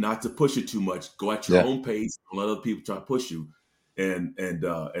 Not to push it too much. Go at your own pace. Don't let other people try to push you. And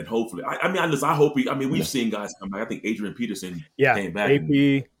hopefully, I hope we've seen guys come back. I think Adrian Peterson came back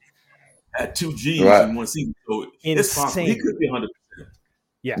AP at 2 Gs in one season. So it's possible he could be 100%.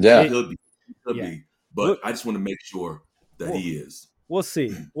 Yeah, he could be. But I just want to make sure that he is. We'll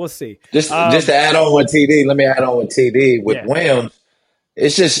see. Just to add on with TD, let me add on with TD with Williams.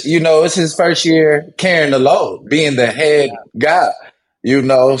 It's just, it's his first year carrying the load, being the head guy,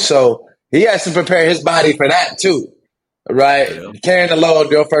 so he has to prepare his body for that too, right? Yeah. Carrying the load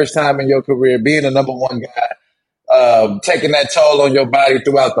your first time in your career, being the number 1 guy, taking that toll on your body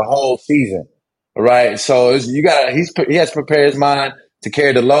throughout the whole season, right? So he has to prepare his mind to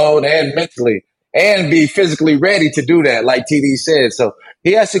carry the load and mentally and be physically ready to do that, like TD said. So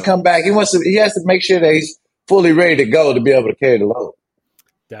he has to come back. He has to make sure that he's fully ready to go to be able to carry the load.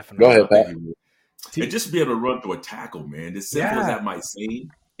 Definitely. Go ahead, Pat. And just to be able to run through a tackle, man, as simple as that might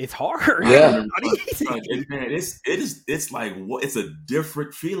seem, it's hard. Yeah, it's like it's a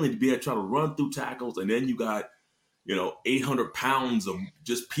different feeling to be able to try to run through tackles, and then you got 800 pounds of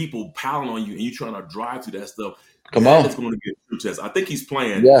just people piling on you, and you trying to drive through that stuff. Come on, it's going to be a true test. I think he's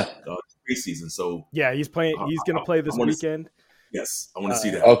playing. Preseason, so he's playing. He's going to play this weekend. Yes, I want to see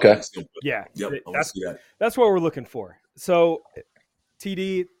that. Okay. Yeah. Yep. I want to see that. That's what we're looking for. So,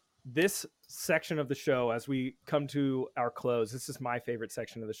 TD, this section of the show, as we come to our close, this is my favorite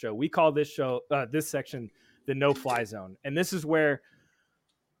section of the show. We call this section the no-fly zone, and this is where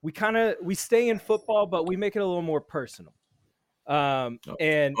we stay in football, but we make it a little more personal. I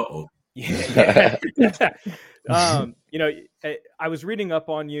was reading up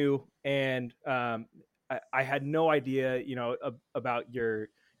on you, and I had no idea, about your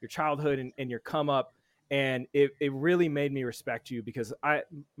childhood and your come up. And it really made me respect you because I'm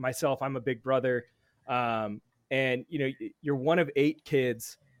a big brother. And you're one of 8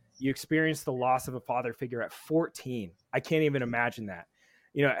 kids. You experienced the loss of a father figure at 14. I can't even imagine that.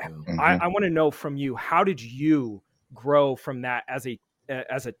 I want to know from you, how did you grow from that as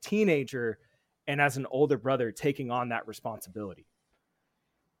a teenager and as an older brother taking on that responsibility?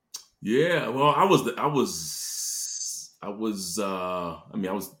 Yeah, well, I'm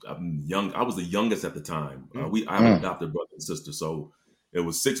young. I was the youngest at the time. I have an adopted brother and sister, so it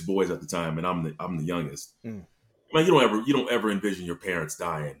was 6 boys at the time, and I'm the youngest. You don't ever envision your parents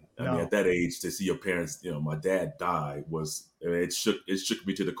dying. I mean, at that age, to see your parents, my dad die it shook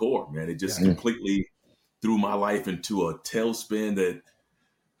me to the core, man. It just completely threw my life into a tailspin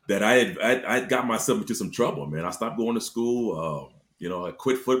that I got myself into some trouble, man. I stopped going to school. I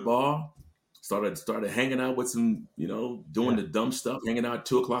quit football. Started hanging out with some, doing the dumb stuff, hanging out at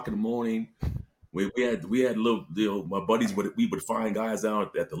 2:00 in the morning. We had little, my buddies we would find guys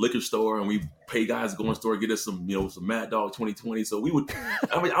out at the liquor store, and we pay guys to go in the store and get us some, some Mad Dog 2020. So we would,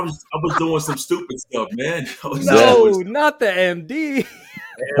 I was doing some stupid stuff, man. Not the MD.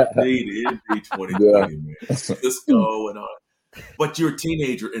 The MD 2020, man. Cisco and all. But you're a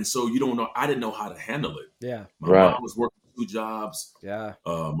teenager, and so you don't know. I didn't know how to handle it. Yeah, my mom was working 2 jobs. Yeah,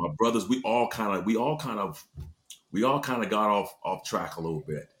 my brothers, we all kind of got off track a little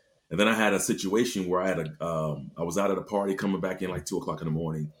bit. And then I had a situation where I was out at a party coming back in like 2:00 in the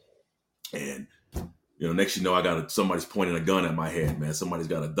morning, and next I got somebody's pointing a gun at my head, man. Somebody's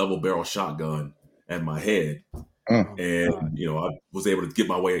got a double barrel shotgun at my head. And I was able to get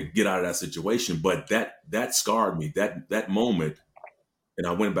out of that situation, but that scarred me. That moment, and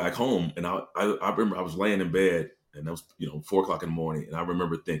I went back home, and I remember I was laying in bed, and that was 4:00 in the morning, and I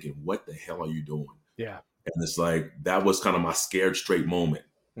remember thinking, "What the hell are you doing?" Yeah, and it's like that was kind of my scared straight moment.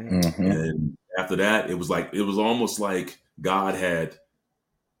 Mm-hmm. And after that, it was almost like God had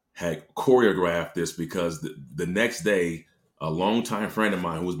choreographed this, because the next day, a longtime friend of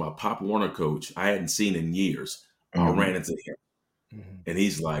mine who was my Pop Warner coach, I hadn't seen in years. I ran into him, and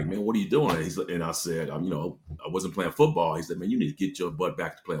he's like, "Man, what are you doing?" And I said, I wasn't playing football." He said, "Man, you need to get your butt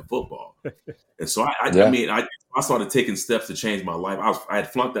back to playing football." And so I started taking steps to change my life. I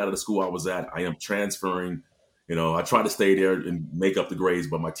had flunked out of the school I was at. I am transferring. I tried to stay there and make up the grades,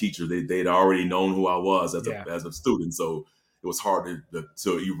 but my teacher, they'd already known who I was as a student, so it was hard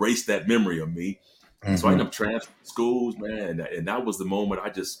to erase that memory of me. Mm-hmm. So I ended up transferring schools, man, and that was the moment I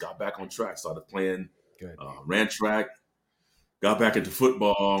just got back on track, started playing. Ran track, got back into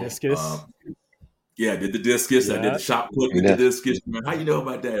football. Discus. Did the discus. Yeah. I did the shot put, did the discus. Man, how you know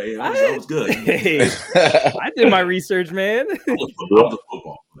about that? Hey, I was good. Hey, I did my research, man. I was a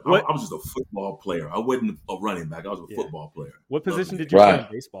football I was just a football player. I wasn't a running back. I was a football player. What position did you play in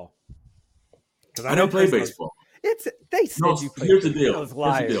baseball? I didn't play baseball. They said you played. Here's the deal. Here's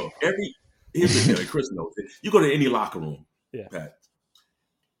the deal. Here's the deal. Chris knows it. You go to any locker room, Pat.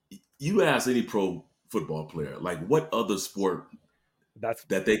 You ask any pro football player, like what other sport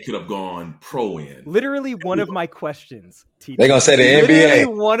that they could have gone pro in. Literally one of my questions. They're going to say the NBA. Literally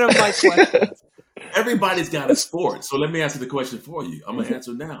one of my questions. Everybody's got a sport. So let me answer the question for you. I'm going to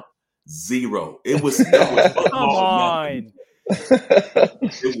answer now. 0. It was football. Come on.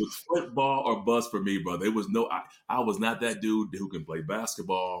 It was football or bust for me, brother. It was I was not that dude who can play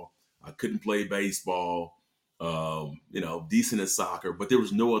basketball. I couldn't play baseball. Decent at soccer, but there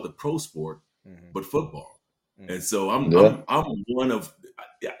was no other pro sport but football. And so I'm one of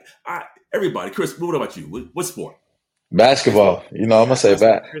everybody. Chris, what about you? What sport? Basketball. I'm gonna say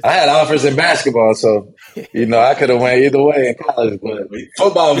that. I had offers in basketball, so I could have went either way in college. But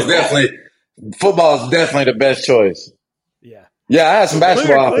football is definitely the best choice. Yeah, I had some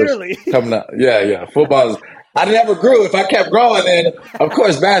basketball offers coming up. Yeah. Football. I never grew. If I kept growing, then of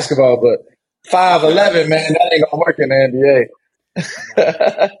course basketball. But 5'11", man, that ain't gonna work in the NBA.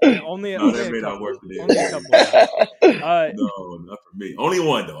 Only that may not work for the NBA. No, not for me. Only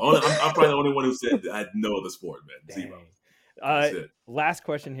one though. I'm probably the only one who said I had no other sport, man. 0. Last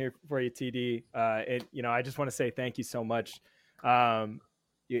question here for you, TD. I just want to say thank you so much.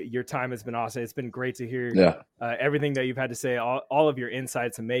 Your time has been awesome. It's been great to hear everything that you've had to say. All of your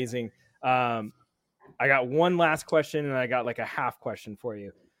insights, amazing. I got one last question, and I got like a half question for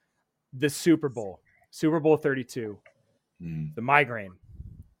you. The Super Bowl 32. The migraine.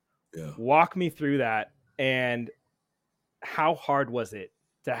 Yeah. Walk me through that, and how hard was it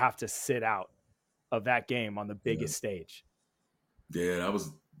to have to sit out of that game on the biggest stage? Yeah, that was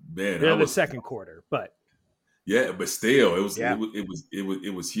bad. The second quarter, but but still,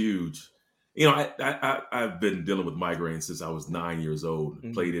 it was huge. I've been dealing with migraines since I was 9 years old.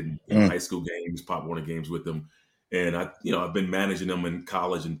 Played in high school games, Pop Warner games with them, and I've been managing them in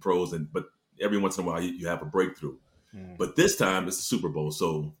college and pros. But every once in a while, you have a breakthrough. But this time it's the Super Bowl,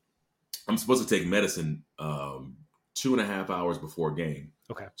 so I'm supposed to take medicine 2.5 hours before a game,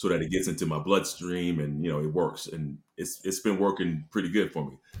 so that it gets into my bloodstream and it works, and it's been working pretty good for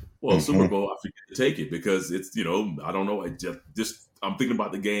me. Well, Super Bowl, I forget to take it because it's I don't know, I just I'm thinking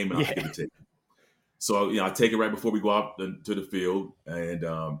about the game and I forget to take it. So I take it right before we go out to the field, and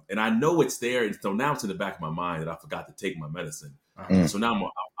I know it's there, and so now it's in the back of my mind that I forgot to take my medicine. So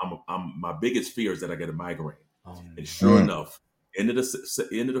now I'm my biggest fear is that I get a migraine. And sure enough, end of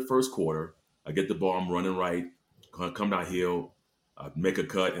the first quarter, I get the ball, I'm running right, come downhill, I make a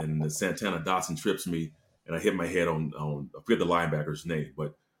cut, and the Santana Dotson trips me, and I hit my head on I forget the linebacker's name,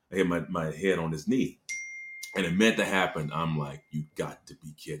 but I hit my head on his knee. And it meant to happen. I'm like, you got to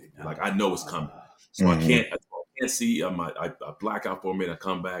be kidding. Like, I know it's coming. So I can't see. I black out for a minute, I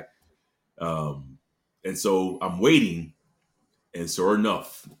come back. And so I'm waiting, and sure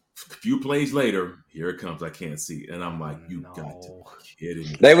enough, a few plays later, here it comes. I can't see it. And I'm like, you got to be kidding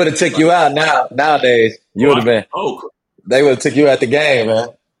me. They would have took you out nowadays. You would have been. They would have took you out the game, man.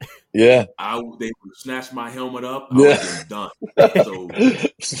 Yeah. They would snatch my helmet up. I would have been done. So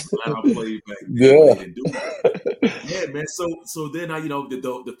I played back then. Yeah, man. So then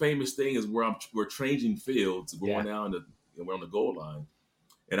the famous thing is we're changing fields, going down we're on the goal line.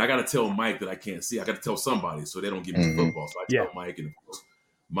 And I got to tell Mike that I can't see. I got to tell somebody so they don't give me football. So I tell Mike, and of course,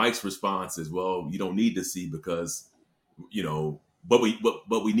 Mike's response is, "Well, you don't need to see because, but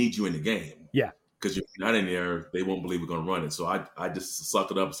we need you in the game. Yeah, because if you're not in there, they won't believe we're going to run it." So I just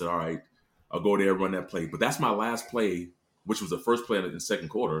sucked it up and said, "All right, I'll go there and run that play." But that's my last play, which was the first play in the second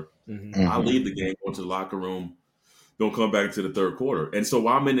quarter. I leave the game, go to the locker room, don't come back to the third quarter. And so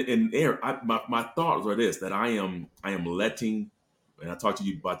while I'm in there, my thoughts are this: that I am letting, and I talked to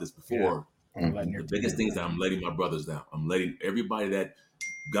you about this before. The biggest thing is that I'm letting my brothers down. I'm letting everybody that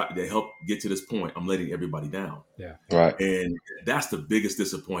helped get to this point. I'm letting everybody down. Yeah, right. And that's the biggest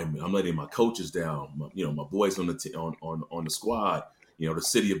disappointment. I'm letting my coaches down. My boys on the squad. The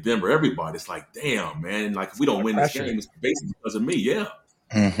city of Denver. Everybody. It's like, damn, man. Like if we don't win this game, it's basically because of me. Yeah.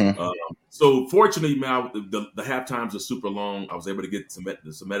 So fortunately, man, the half times are super long. I was able to get some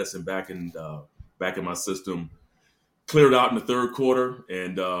medicine back in my system. Cleared out in the third quarter,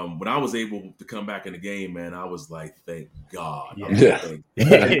 and when I was able to come back in the game, man, I was like, "Thank God!" Thank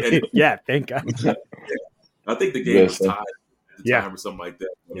God. I think the game was tied at the time or something like that.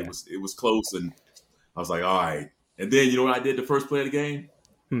 It was close, and I was like, "All right." And then you know what I did? The first play of the game,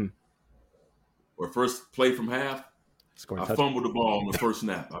 or first play from half, I fumbled the ball on the first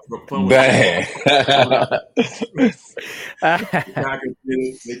snap. Dang.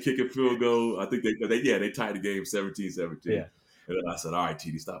 They kick a field goal. I think they tied the game 17-17. Yeah. And then I said, all right,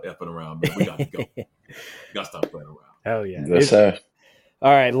 TD, stop effing around, man. We got to go. You got to stop playing around. Oh, yeah. Yes, sir.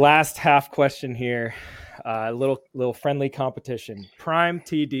 All right, last half question here. Little friendly competition. Prime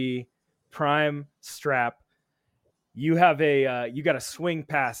TD, prime strap. You have you got a swing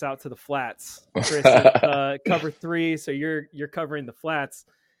pass out to the flats. Chris, cover 3, so you're covering the flats.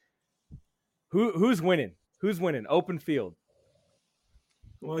 Who's winning? Who's winning? Open field.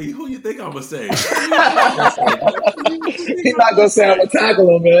 Well, who you think I'm gonna say? He's not gonna say I'm gonna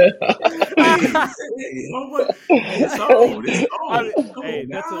tackle him, man. It's on. Hey,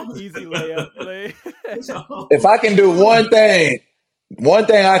 that's an easy layup play. If I can do one thing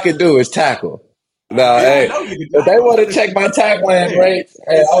I can do is tackle. No, hey, if they want to check my tackling rates,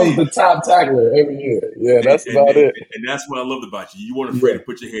 hey, I was the top tackler every year. Yeah, that's about it. And that's what I loved about you. You weren't afraid to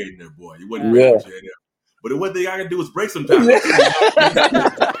put your head in there, boy. You wasn't afraid to put your head in there. But the one thing I can do is break some tackles.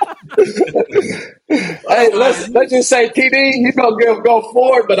 Hey, let's just say TD, he's gonna go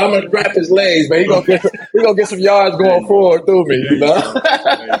forward, but I'm gonna wrap his legs, man. He's gonna get some yards going forward through me, you know.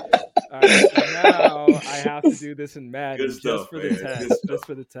 All right, so now I have to do this in Madden just for the test. Just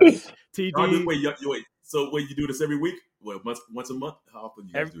for the test. TD. Wait. So you do this every week? What, once a month? How often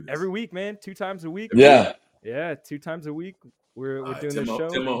do you do this? Every week, man. 2 times a week. Yeah. Yeah, 2 times a week. We're doing this show.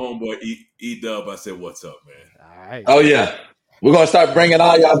 Tell my homeboy E-Dub I said, what's up, man? All right. Oh, yeah. We're going to start bringing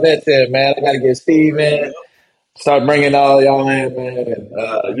all y'all vets in, man. I got to get Steve in. Start bringing all y'all in, man.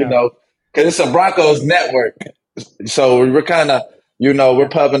 And, you know, because it's a Broncos network. So we're kind of, we're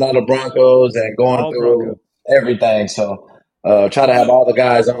pubbing all the Broncos and going through everything. So try to have all the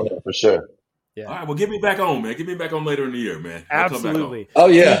guys on there for sure. Yeah. All right. Well, get me back on, man. Get me back on later in the year, man. Absolutely. Oh,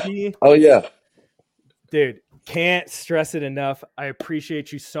 yeah. Oh, yeah. Dude, can't stress it enough. I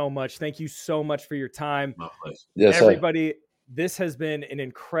appreciate you so much. Thank you so much for your time. My pleasure. Yes, everybody, this has been an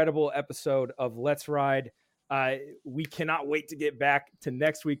incredible episode of Let's Ride. We cannot wait to get back to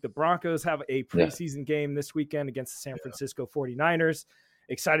next week. The Broncos have a preseason game this weekend against the San Francisco 49ers.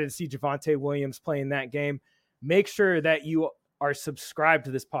 Excited to see Javonte Williams playing that game. Make sure that you are subscribed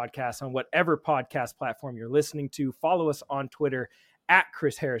to this podcast on whatever podcast platform you're listening to. Follow us on Twitter at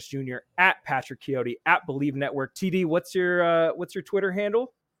Chris Harris Jr., at Patrick Chiotti, at Believe Network. TD, what's your Twitter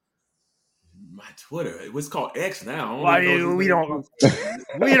handle? My Twitter, it's called X now. We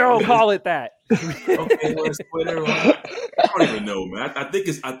don't call it that. Okay, what's Twitter? I don't even know, man. I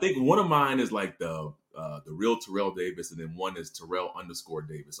think one of mine is like the real Terrell Davis, and then one is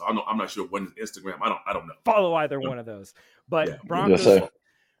Terrell_Davis. So I'm not sure one is Instagram. I don't know. Follow either one of those. But Broncos. Yes,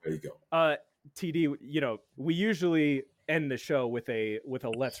 there you go. TD, we usually end the show with a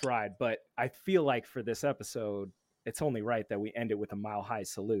Let's Ride, but I feel like for this episode, it's only right that we end it with a Mile High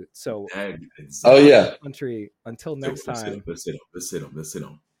salute. So, country. Until next time. Let's hit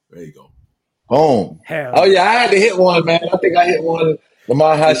them. There you go. Boom. I had to hit one, man. I think I hit one. The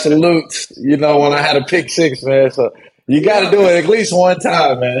Mile High salutes. When I had a pick 6, man. So you got to do it at least one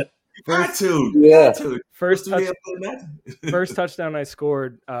time, man. Got to. Yeah. First touchdown I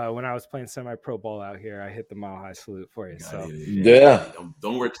scored when I was playing semi-pro ball out here. I hit the Mile High salute for you. So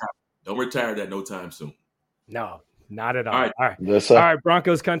don't retire that no time soon. No, not at all. All right. All right. Yes, all right,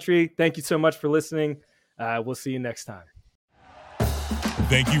 Broncos country. Thank you so much for listening. We'll see you next time.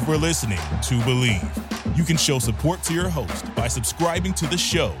 Thank you for listening to Believe. You can show support to your host by subscribing to the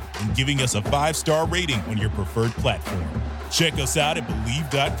show and giving us a 5-star rating on your preferred platform. Check us out at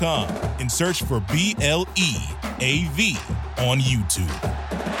Believe.com and search for BLEAV on YouTube.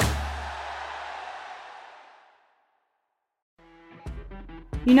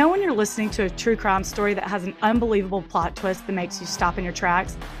 You know when you're listening to a true crime story that has an unbelievable plot twist that makes you stop in your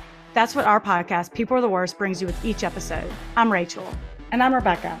tracks? That's what our podcast, People Are the Worst, brings you with each episode. I'm Rachel. And I'm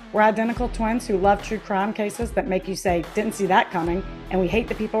Rebecca. We're identical twins who love true crime cases that make you say, didn't see that coming, and we hate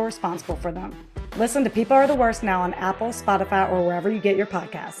the people responsible for them. Listen to People Are the Worst now on Apple, Spotify, or wherever you get your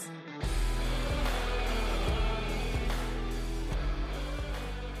podcasts.